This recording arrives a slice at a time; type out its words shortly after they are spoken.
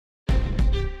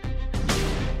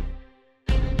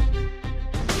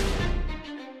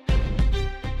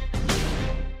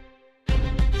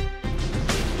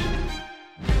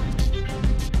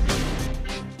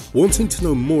Wanting to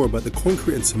know more about the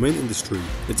concrete and cement industry,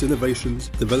 its innovations,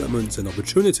 developments and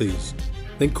opportunities?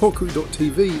 Then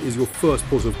Concrete.tv is your first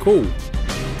port of call.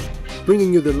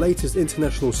 Bringing you the latest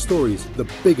international stories, the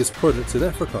biggest projects in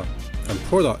Africa, and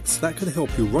products that can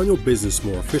help you run your business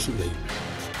more efficiently.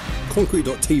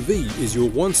 Concrete.tv is your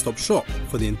one-stop shop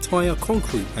for the entire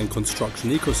concrete and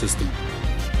construction ecosystem.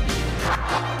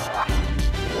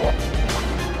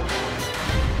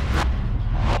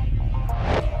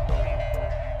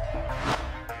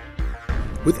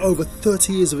 With over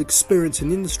 30 years of experience in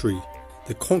the industry,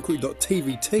 the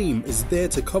Concrete.tv team is there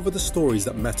to cover the stories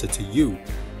that matter to you,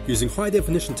 using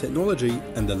high-definition technology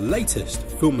and the latest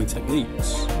filming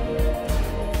techniques.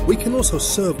 We can also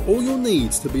serve all your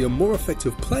needs to be a more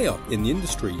effective player in the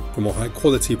industry, from a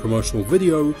high-quality promotional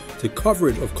video to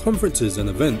coverage of conferences and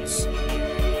events.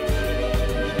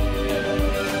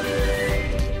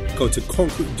 Go to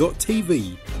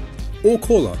Concrete.tv or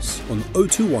call us on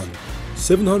 021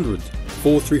 700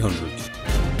 4300.